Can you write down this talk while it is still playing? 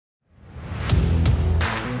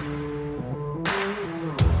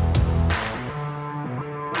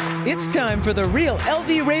It's time for the Real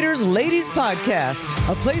LV Raiders Ladies Podcast,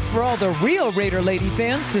 a place for all the real Raider Lady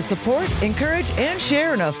fans to support, encourage, and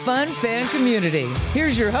share in a fun fan community.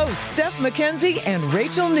 Here's your hosts, Steph McKenzie and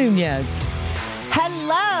Rachel Nunez.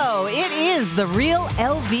 Hello, it is the Real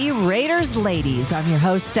LV Raiders Ladies. I'm your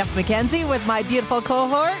host, Steph McKenzie, with my beautiful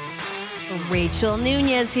cohort, Rachel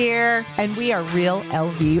Nunez here. And we are Real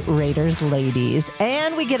LV Raiders Ladies.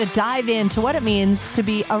 And we get to dive into what it means to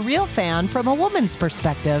be a real fan from a woman's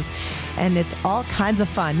perspective. And it's all kinds of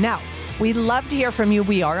fun. Now, we love to hear from you.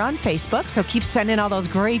 We are on Facebook, so keep sending all those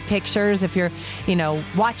great pictures if you're,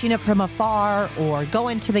 watching it from afar or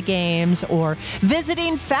going to the games or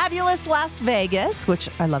visiting fabulous Las Vegas, which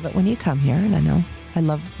I love it when you come here. And I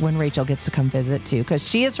love when Rachel gets to come visit, too, because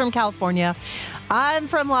she is from California. I'm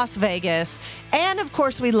from Las Vegas. And, of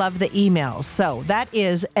course, we love the emails. So that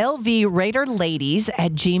is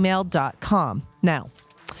lvraiderladies@gmail.com. Now,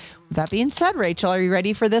 with that being said, Rachel, are you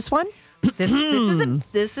ready for this one? This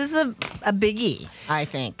is a biggie, I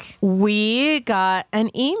think. We got an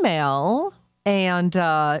email. And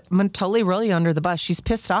I'm going to totally roll you under the bus. She's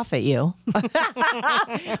pissed off at you.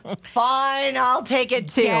 Fine, I'll take it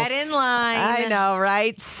too. Get in line. I know,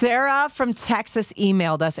 right? Sarah from Texas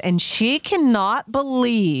emailed us, and she cannot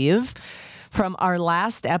believe from our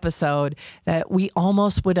last episode that we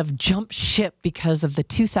almost would have jumped ship because of the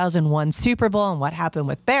 2001 Super Bowl and what happened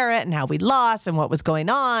with Barrett and how we lost and what was going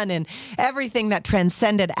on and everything that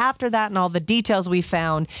transcended after that and all the details we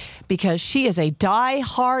found, because she is a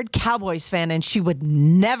die-hard Cowboys fan and she would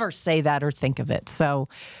never say that or think of it. So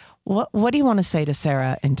what do you want to say to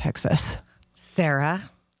Sarah in Texas? Sarah,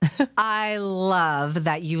 I love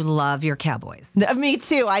that you love your Cowboys. Me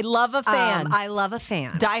too. I love a fan. I love a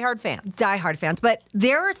fan. Die-hard fans. Die-hard fans. But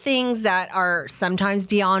there are things that are sometimes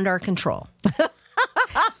beyond our control.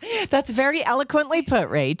 That's very eloquently put,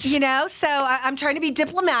 Rach. So I'm trying to be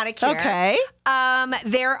diplomatic here. Okay.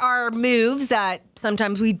 There are moves that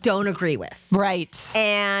sometimes we don't agree with. Right.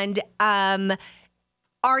 And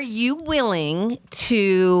are you willing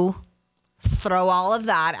to throw all of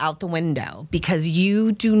that out the window because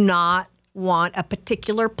you do not want a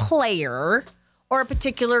particular player or a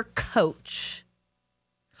particular coach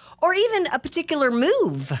or even a particular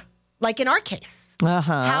move, like in our case?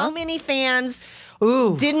 How many fans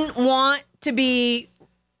didn't want to be,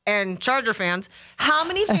 and Charger fans, how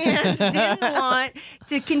many fans didn't want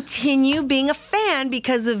to continue being a fan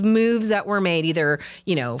because of moves that were made, either,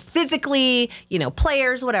 physically,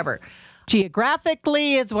 players, whatever.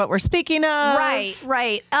 Geographically is what we're speaking of. Right.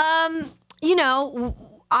 There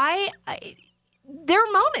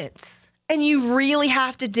are moments, and you really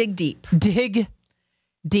have to dig deep. Dig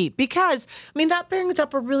deep. Because, that brings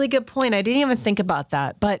up a really good point. I didn't even think about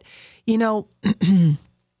that. But,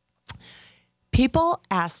 people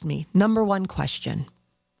ask me, number one question,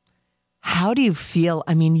 how do you feel?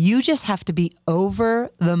 You just have to be over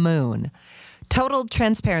the moon. Total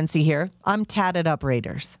transparency here. I'm tatted up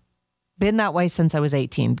Raiders. Been that way since I was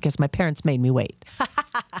 18 because my parents made me wait.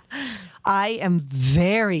 I am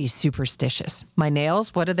very superstitious. My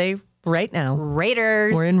nails, what are they right now?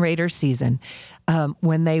 Raiders. We're in Raiders season.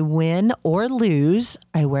 When they win or lose,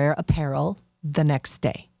 I wear apparel the next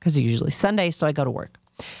day because it's usually Sunday, so I go to work.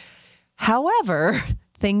 However,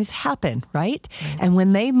 things happen, right? And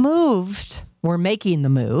when they moved, we're making the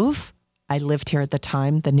move. I lived here at the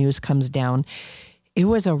time. The news comes down. It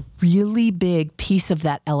was a really big piece of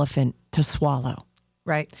that elephant to swallow.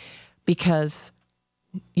 Right. Because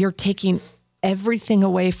you're taking everything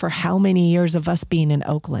away for how many years of us being in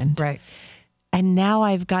Oakland. Right. And now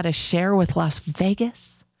I've got to share with Las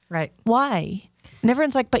Vegas. Right. Why? And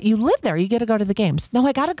everyone's like, but you live there. You get to go to the games. No,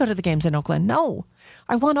 I got to go to the games in Oakland. No,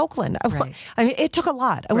 I want Oakland. It took a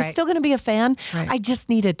lot. I was still going to be a fan. Right. I just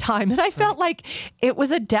needed time. And I felt like it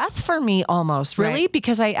was a death for me almost, really,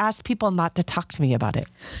 because I asked people not to talk to me about it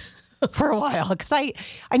for a while because I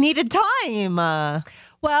needed time.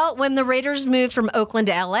 Well, when the Raiders moved from Oakland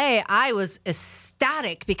to LA, I was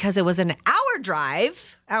ecstatic because it was an hour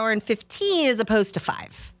drive, hour and 15 as opposed to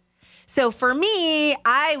 5. So for me,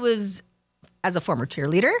 I was, as a former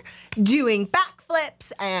cheerleader, doing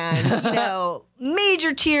backflips and,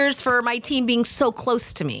 major cheers for my team being so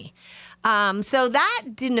close to me. So that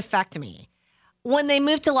didn't affect me. When they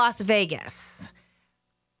moved to Las Vegas,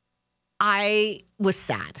 I was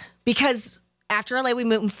sad because after LA, we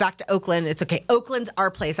moved back to Oakland. It's okay. Oakland's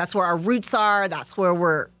our place. That's where our roots are. That's where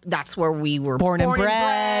we were born and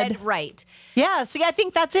bred. Right. Yeah. See, I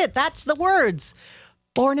think that's it. That's the words.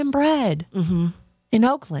 Born and bred in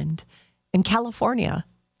Oakland, in California.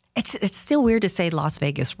 It's still weird to say Las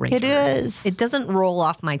Vegas Raiders. It is. It doesn't roll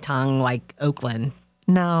off my tongue like Oakland.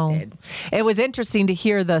 No. It was interesting to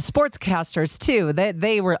hear the sportscasters, too.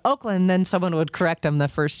 They were Oakland, then someone would correct them the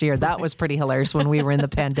first year. That was pretty hilarious when we were in the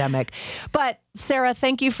pandemic. But, Sarah,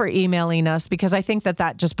 thank you for emailing us because I think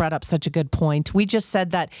that just brought up such a good point. We just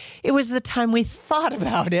said that it was the time we thought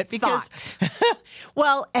about it because,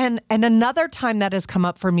 well, and another time that has come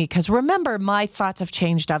up for me because remember, my thoughts have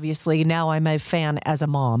changed, obviously. Now I'm a fan as a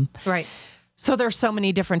mom. Right. So there's so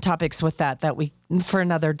many different topics with that we, for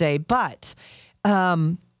another day. But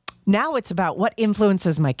now it's about what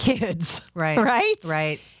influences my kids. Right. Right?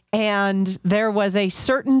 Right. And there was a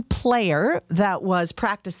certain player that was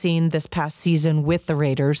practicing this past season with the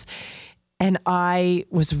Raiders. And I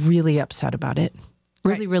was really upset about it.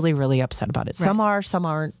 Really upset about it. Some are, some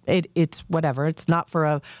aren't. It's whatever. It's not for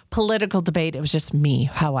a political debate. It was just me,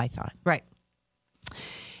 how I thought. Right.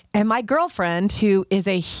 And my girlfriend, who is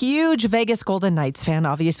a huge Vegas Golden Knights fan,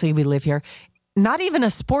 obviously we live here, not even a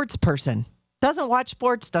sports person, doesn't watch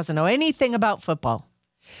sports, doesn't know anything about football.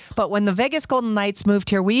 But when the Vegas Golden Knights moved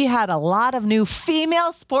here, we had a lot of new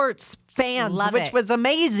female sports fans, which was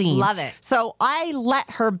amazing. Love it. So I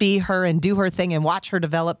let her be her and do her thing and watch her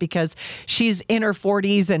develop because she's in her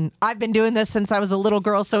 40s and I've been doing this since I was a little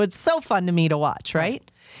girl. So it's so fun to me to watch, right?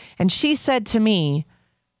 And she said to me,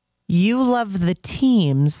 you love the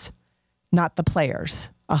teams, not the players,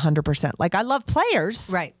 100%. Like I love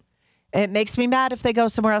players. Right. It makes me mad if they go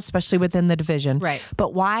somewhere else, especially within the division. Right.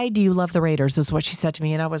 But why do you love the Raiders is what she said to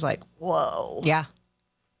me. And I was like, whoa. Yeah.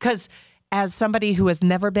 Because as somebody who has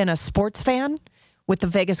never been a sports fan with the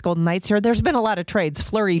Vegas Golden Knights here, there's been a lot of trades,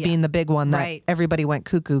 Fleury being the big one that everybody went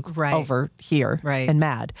cuckoo over here and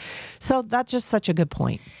mad. So that's just such a good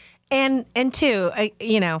point. And two,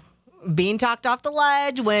 being talked off the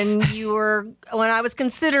ledge when I was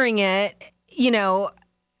considering it,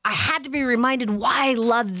 I had to be reminded why I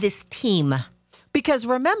love this team. Because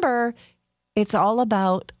remember, it's all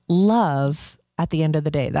about love at the end of the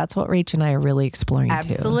day. That's what Rach and I are really exploring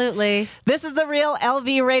Absolutely. too. This is the Real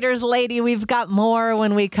LV Raiders Lady. We've got more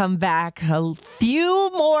when we come back. A few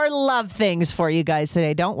more love things for you guys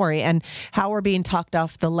today. Don't worry. And how we're being talked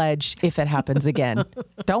off the ledge if it happens again.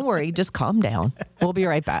 Don't worry. Just calm down. We'll be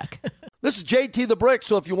right back. This is JT the Brick,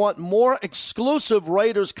 so if you want more exclusive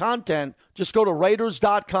Raiders content, just go to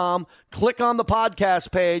Raiders.com, click on the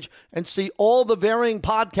podcast page, and see all the varying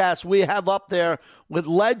podcasts we have up there with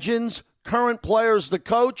legends, current players, the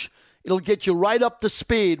coach. It'll get you right up to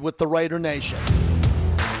speed with the Raider Nation.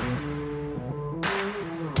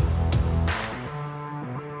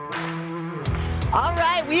 All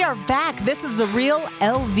right, we are back. This is the Real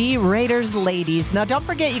LV Raiders Ladies. Now, don't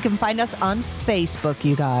forget, you can find us on Facebook,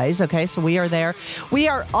 you guys. Okay, so we are there. We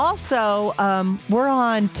are also, we're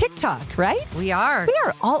on TikTok, right? We are. We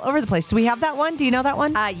are all over the place. Do we have that one? Do you know that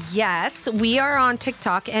one? Yes, we are on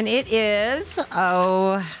TikTok, and it is,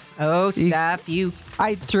 Steph,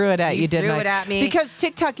 I threw it at you, didn't I? You threw it at me. Because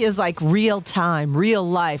TikTok is like real time, real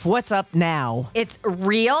life. What's up now? It's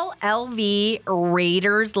Real LV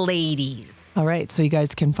Raiders Ladies. All right, so you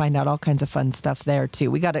guys can find out all kinds of fun stuff there,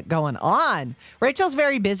 too. We got it going on. Rachel's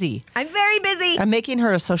very busy. I'm very busy. I'm making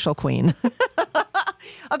her a social queen.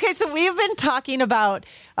 Okay, so we've been talking about,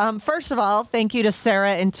 first of all, thank you to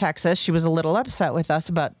Sarah in Texas. She was a little upset with us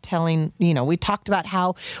about telling, we talked about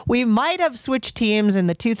how we might have switched teams in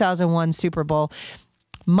the 2001 Super Bowl.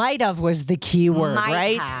 Might have was the key word,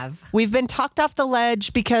 right? Have. We've been talked off the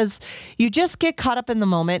ledge because you just get caught up in the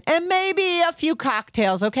moment and maybe a few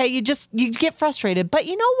cocktails, okay? You get frustrated. But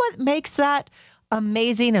you know what makes that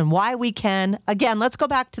amazing and why we can? Again, let's go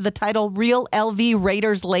back to the title, Real LV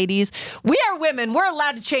Raiders Ladies. We are women. We're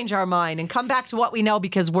allowed to change our mind and come back to what we know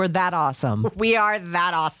because we're that awesome. We are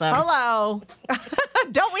that awesome. Hello.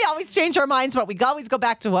 Don't we always change our minds, but we always go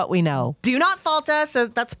back to what we know. Do not fault us.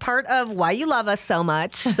 That's part of why you love us so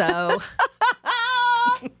much. So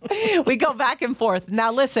we go back and forth.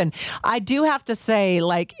 Now, listen, I do have to say,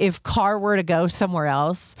 like, if Carr were to go somewhere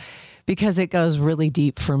else, because it goes really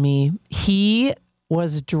deep for me, he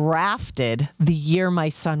was drafted the year my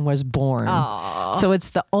son was born. Aww. So it's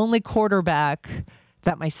the only quarterback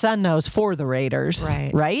that my son knows for the Raiders.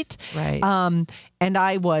 Right. And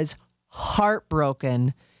I was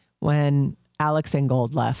heartbroken when Alex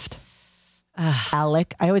Ingold left.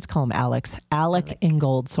 Alec, I always call him Alex. Alec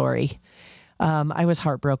Ingold, sorry. I was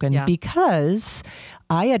heartbroken because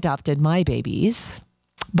I adopted my babies.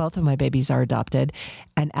 Both of my babies are adopted,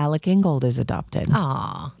 and Alec Ingold is adopted.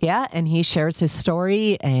 Aww. Yeah, and he shares his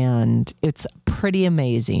story, and it's pretty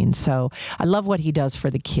amazing. So I love what he does for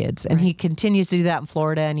the kids, and he continues to do that in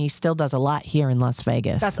Florida, and he still does a lot here in Las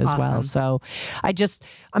Vegas That's as awesome. well. So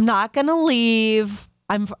I'm not going to leave.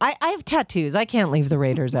 I have tattoos. I can't leave the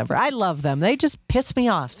Raiders ever. I love them. They just piss me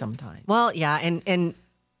off sometimes. Well, yeah, and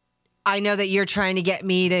I know that you're trying to get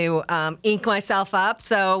me to ink myself up,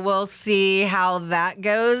 so we'll see how that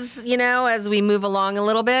goes, as we move along a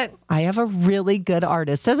little bit. I have a really good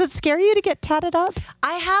artist. Does it scare you to get tatted up?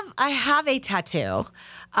 I have a tattoo,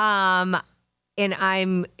 and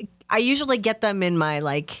I usually get them in my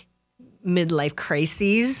midlife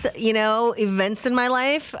crises, events in my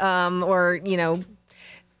life, or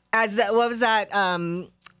as what was that?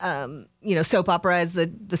 Soap opera as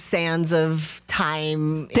the sands of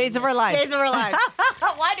time. Days of Our Lives. Days of Our Lives.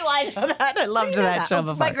 Why do I know that? I loved that show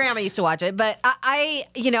before. My grandma used to watch it, but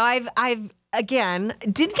I've again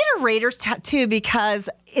did get a Raiders tattoo because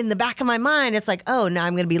in the back of my mind it's like, oh, now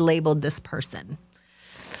I'm going to be labeled this person,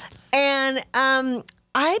 and I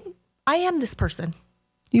am this person.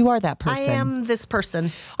 You are that person. I am this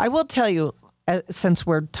person. I will tell you, since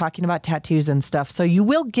we're talking about tattoos and stuff, so you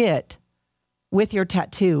will get with your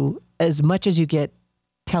tattoo as much as you get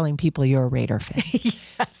telling people you're a Raider fan.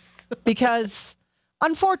 Yes. Because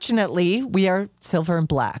unfortunately, we are silver and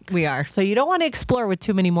black. We are. So you don't want to explore with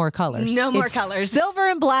too many more colors. No more colors. Silver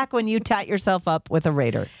and black when you tat yourself up with a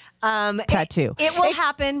Raider tattoo. It will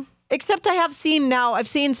happen. Except I've seen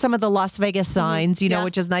some of the Las Vegas signs,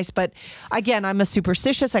 which is nice. But again, I'm a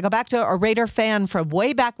superstitious. I go back to a Raider fan from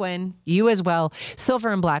way back when, you as well,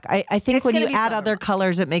 silver and black. I think when you add other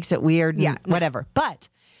colors, it makes it weird and whatever. But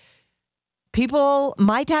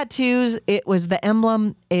my tattoos, it was the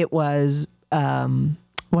emblem. It was when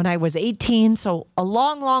I was 18. So a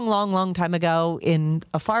long, long, long, long time ago in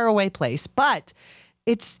a faraway place. But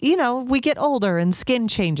it's, we get older and skin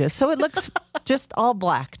changes. So it looks just all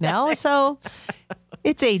black now. So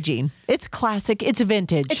it's aging. It's classic. It's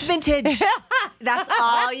vintage. It's vintage. That's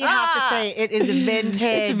all you have to say. It is vintage.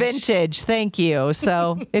 It's vintage. Thank you.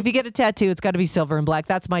 So if you get a tattoo, it's got to be silver and black.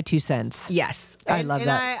 That's my 2 cents. Yes. I love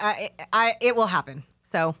that. It will happen.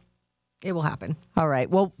 So it will happen. All right.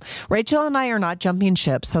 Well, Rachel and I are not jumping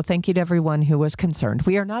ship, so thank you to everyone who was concerned.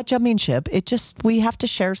 We are not jumping ship. We have to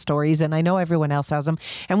share stories, and I know everyone else has them,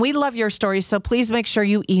 and we love your stories, so please make sure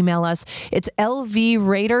you email us. It's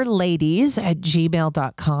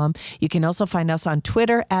lvraiderladies@gmail.com. You can also find us on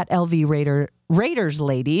Twitter at Raiders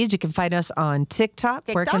Ladies. You can find us on TikTok.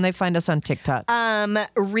 Where can they find us on TikTok?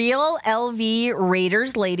 Real LV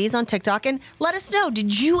Raiders Ladies on TikTok. And let us know,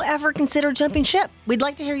 did you ever consider jumping ship? We'd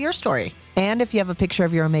like to hear your story. And if you have a picture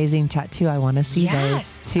of your amazing tattoo, I want to see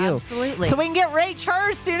those too. Absolutely. So we can get Rach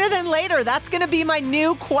hers sooner than later. That's going to be my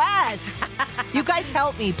new quest. You guys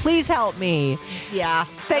help me. Please help me. Yeah.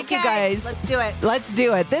 Thank you guys. Let's do it. Let's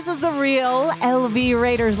do it. This is the Real LV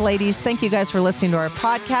Raiders Ladies. Thank you guys for listening to our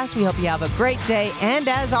podcast. We hope you have a great day. And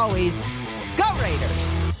as always, go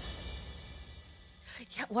Raiders.